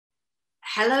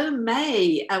Hello,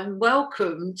 May, and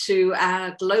welcome to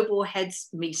our Global Heads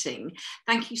meeting.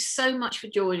 Thank you so much for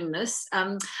joining us.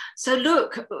 So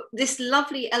look, this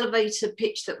lovely elevator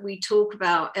pitch that we talk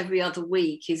about every other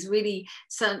week is really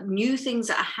some new things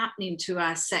that are happening to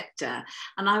our sector.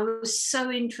 And I was so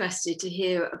interested to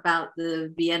hear about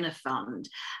the Vienna Fund,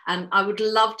 and I would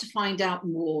love to find out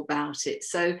more about it.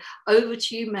 So over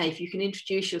to you, May, if you can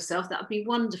introduce yourself, that would be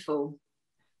wonderful.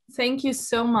 Thank you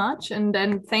so much, and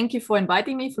then thank you for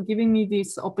inviting me, for giving me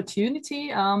this opportunity.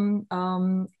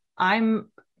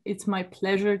 It's my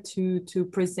pleasure to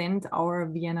present our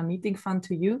Vienna Meeting Fund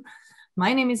to you.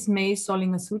 My name is May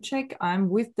Solinger-Suchek. I'm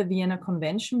with the Vienna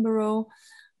Convention Bureau,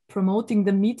 promoting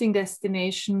the meeting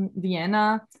destination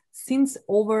Vienna since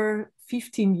over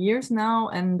 15 years now,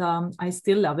 and I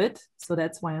still love it. So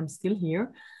that's why I'm still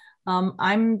here.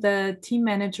 I'm the team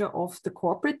manager of the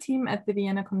corporate team at the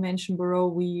Vienna Convention Bureau.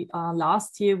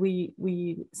 Last year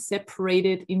we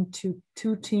separated into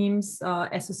two teams,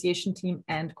 association team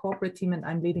and corporate team, and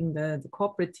I'm leading the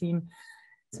corporate team.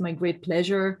 It's my great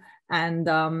pleasure. And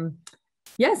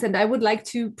yes, and I would like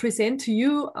to present to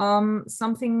you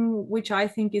something which I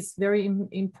think is very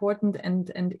important and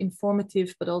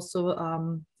informative, but also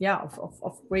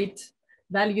of great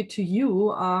value to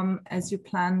you as you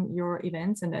plan your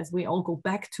events and as we all go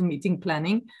back to meeting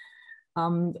planning.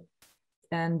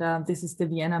 This is the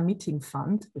Vienna Meeting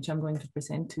Fund, which I'm going to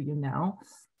present to you now.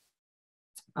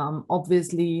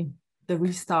 Obviously, the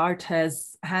restart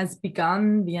has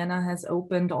begun. Vienna has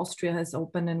opened, Austria has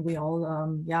opened, and we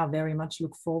all very much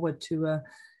look forward to a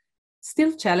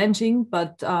still challenging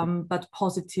but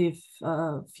positive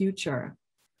future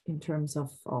in terms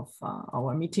of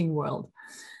our meeting world.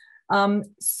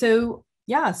 So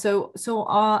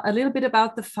a little bit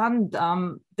about the fund.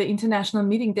 The international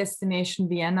meeting destination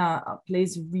Vienna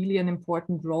plays really an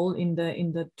important role in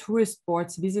the tourist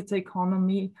board's visitor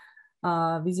economy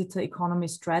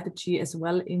strategy, as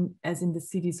well as in the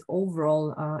city's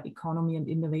overall economy and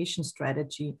innovation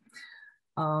strategy.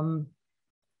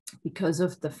 Because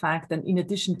of the fact that in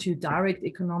addition to direct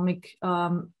economic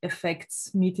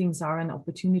effects, meetings are an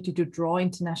opportunity to draw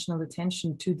international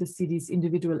attention to the city's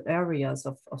individual areas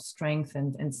of strength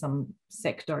and some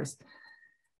sectors.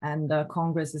 And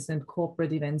congresses and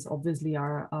corporate events obviously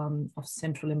are of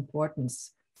central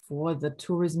importance for the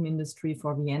tourism industry,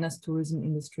 for Vienna's tourism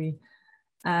industry.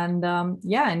 And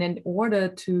and in order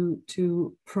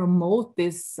to promote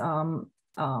this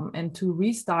and to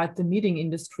restart the meeting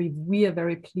industry, we are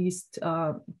very pleased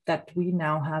that we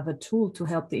now have a tool to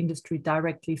help the industry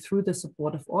directly through the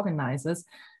support of organizers.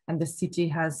 And the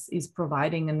city is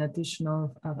providing an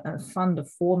additional fund of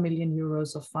 4 million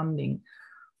euros of funding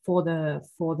for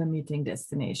the meeting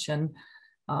destination.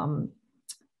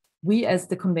 We, as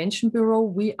the Convention Bureau,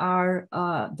 we are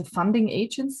the funding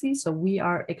agency, so we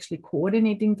are actually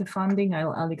coordinating the funding.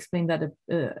 I'll explain that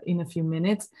in a few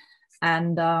minutes.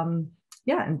 And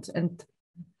and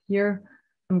here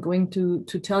I'm going to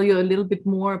tell you a little bit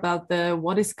more about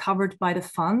what is covered by the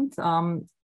fund.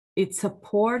 It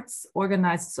supports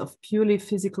organizers of purely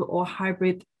physical or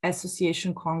hybrid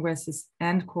association congresses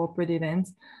and corporate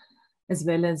events, as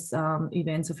well as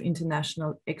events of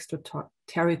international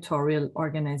extraterritorial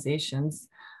organizations,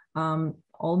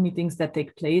 all meetings that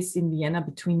take place in Vienna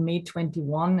between May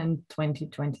 21 and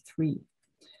 2023.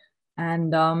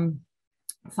 And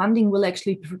funding will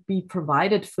actually be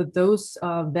provided for those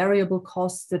variable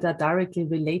costs that are directly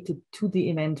related to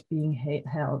the event being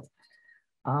held.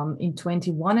 In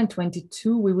 21 and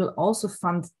 22, we will also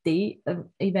fund day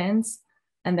events.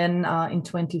 And then in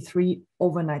 23,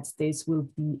 overnight stays will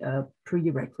be a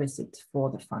prerequisite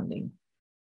for the funding.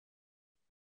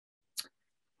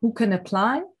 Who can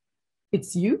apply?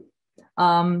 It's you.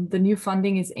 The new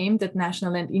funding is aimed at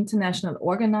national and international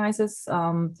organizers.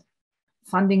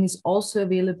 Funding is also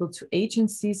available to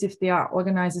agencies if they are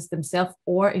organizers themselves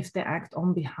or if they act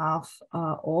on behalf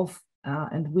of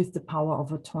and with the power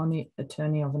of attorney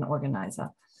of an organizer.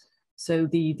 So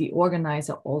the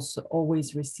organizer also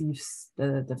always receives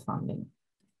the funding.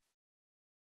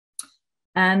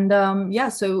 And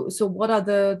so what are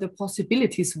the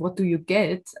possibilities? What do you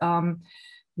get?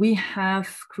 We have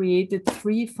created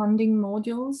 3 funding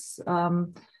modules.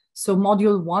 So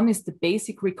module 1 is the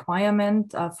basic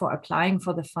requirement for applying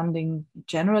for the funding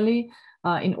generally.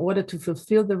 In order to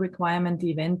fulfill the requirement,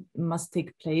 the event must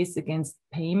take place against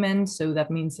payment. So that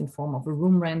means in form of a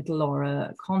room rental or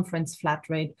a conference flat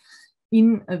rate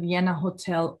in a Vienna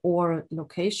hotel or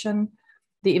location.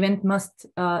 The event must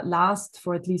last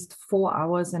for at least 4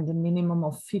 hours and a minimum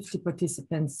of 50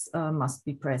 participants must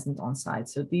be present on site.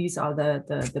 So these are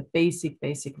the basic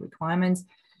requirements.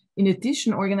 In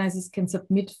addition, organizers can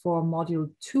submit for Module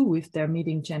 2 if their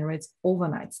meeting generates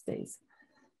overnight stays.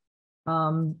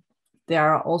 There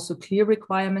are also clear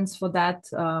requirements for that.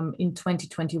 In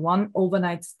 2021,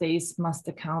 overnight stays must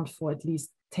account for at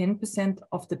least 10%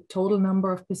 of the total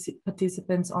number of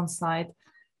participants on site.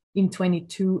 In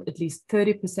 22, at least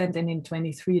 30%, and in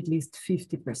 23, at least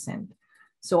 50%.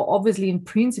 So obviously, in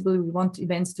principle, we want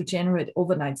events to generate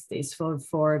overnight stays for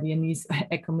Viennese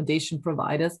accommodation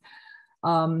providers.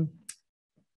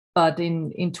 But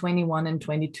in 21 and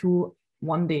 22,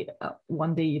 one day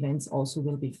events also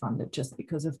will be funded just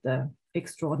because of the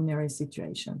extraordinary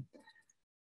situation.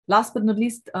 Last but not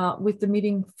least, with the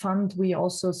meeting fund, we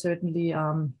also certainly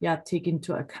take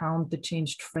into account the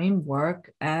changed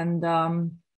framework, and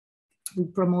we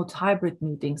promote hybrid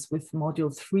meetings with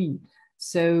Module 3.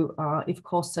 So if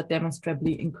costs are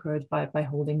demonstrably incurred by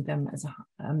holding them as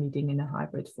a meeting in a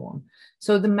hybrid form.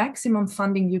 So the maximum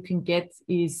funding you can get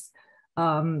is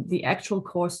the actual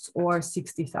costs, or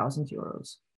 60,000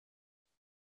 euros.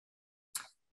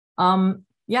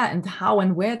 And how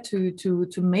and where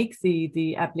to make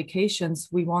the applications.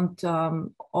 We want,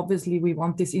 obviously, we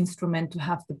want this instrument to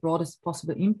have the broadest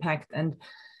possible impact. And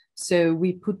so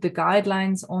we put the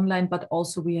guidelines online, but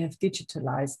also we have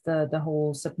digitalized the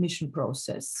whole submission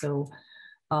process. So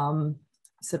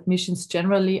submissions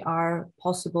generally are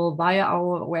possible via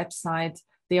our website.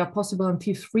 They are possible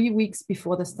until 3 weeks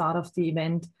before the start of the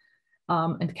event,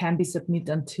 and can be submitted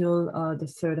until the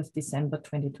 3rd of December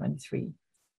 2023.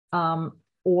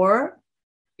 Or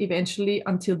eventually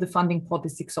until the funding pot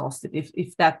is exhausted.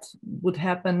 If that would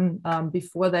happen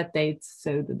before that date,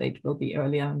 so the date will be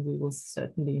earlier, and we will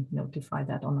certainly notify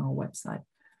that on our website.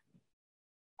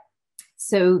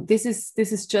 So this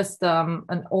is just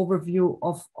an overview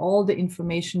of all the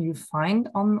information you find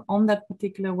on that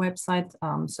particular website.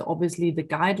 So obviously the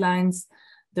guidelines,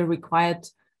 the required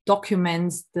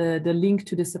documents, the link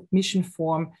to the submission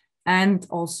form, and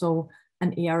also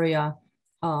an area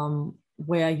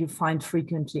where you find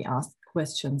frequently asked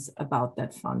questions about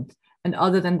that fund. And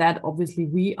other than that, obviously,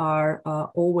 we are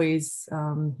always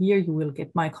here. You will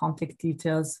get my contact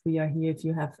details. We are here if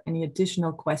you have any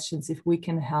additional questions, if we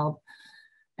can help.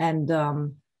 And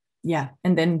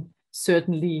and then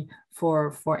certainly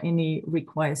for any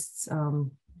requests,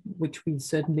 which we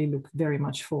certainly look very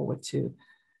much forward to.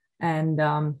 And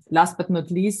last but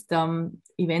not least,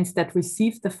 events that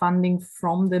receive the funding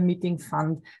from the meeting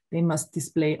fund, they must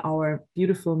display our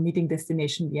beautiful meeting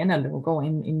destination Vienna logo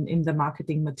in the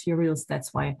marketing materials.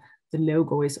 That's why the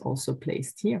logo is also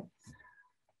placed here.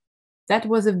 That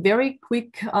was a very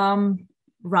quick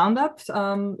roundup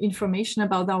information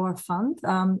about our fund.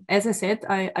 As I said,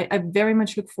 I very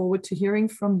much look forward to hearing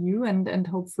from you, and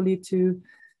hopefully to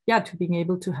being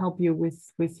able to help you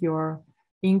with your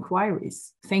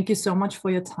inquiries. Thank you so much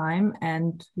for your time,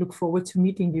 and look forward to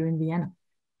meeting you in Vienna.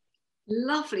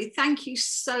 Lovely. Thank you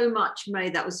so much,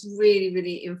 May. That was really,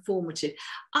 really informative.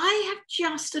 I have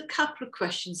just a couple of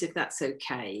questions, if that's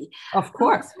okay. Of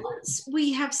course. Once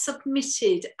we have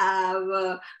submitted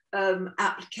our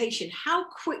application, how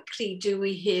quickly do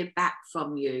we hear back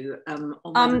from you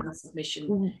on the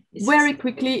submission? Very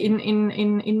quickly.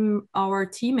 In our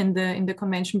team, in the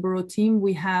Convention Bureau team,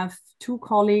 we have 2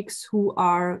 colleagues who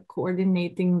are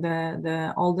coordinating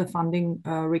all the funding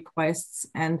requests,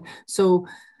 and so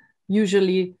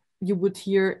usually you would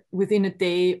hear within a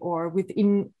day or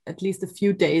within at least a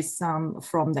few days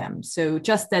from them. So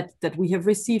just that we have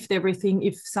received everything.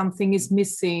 If something is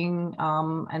missing,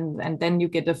 and then you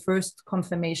get a first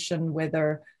confirmation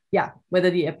whether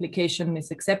the application is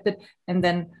accepted. And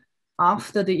then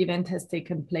after the event has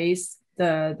taken place,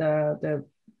 the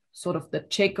sort of the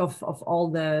check of all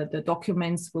the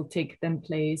documents will take them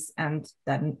place, and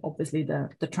then obviously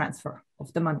the transfer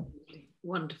of the money.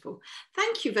 Wonderful.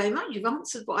 Thank you very much. You've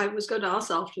answered what I was going to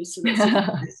ask afterwards.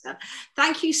 So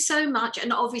thank you so much.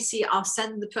 And obviously, I'll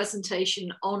send the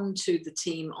presentation on to the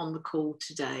team on the call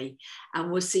today.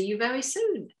 And we'll see you very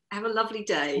soon. Have a lovely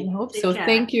day. I hope so.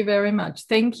 Thank you very much.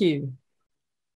 Thank you.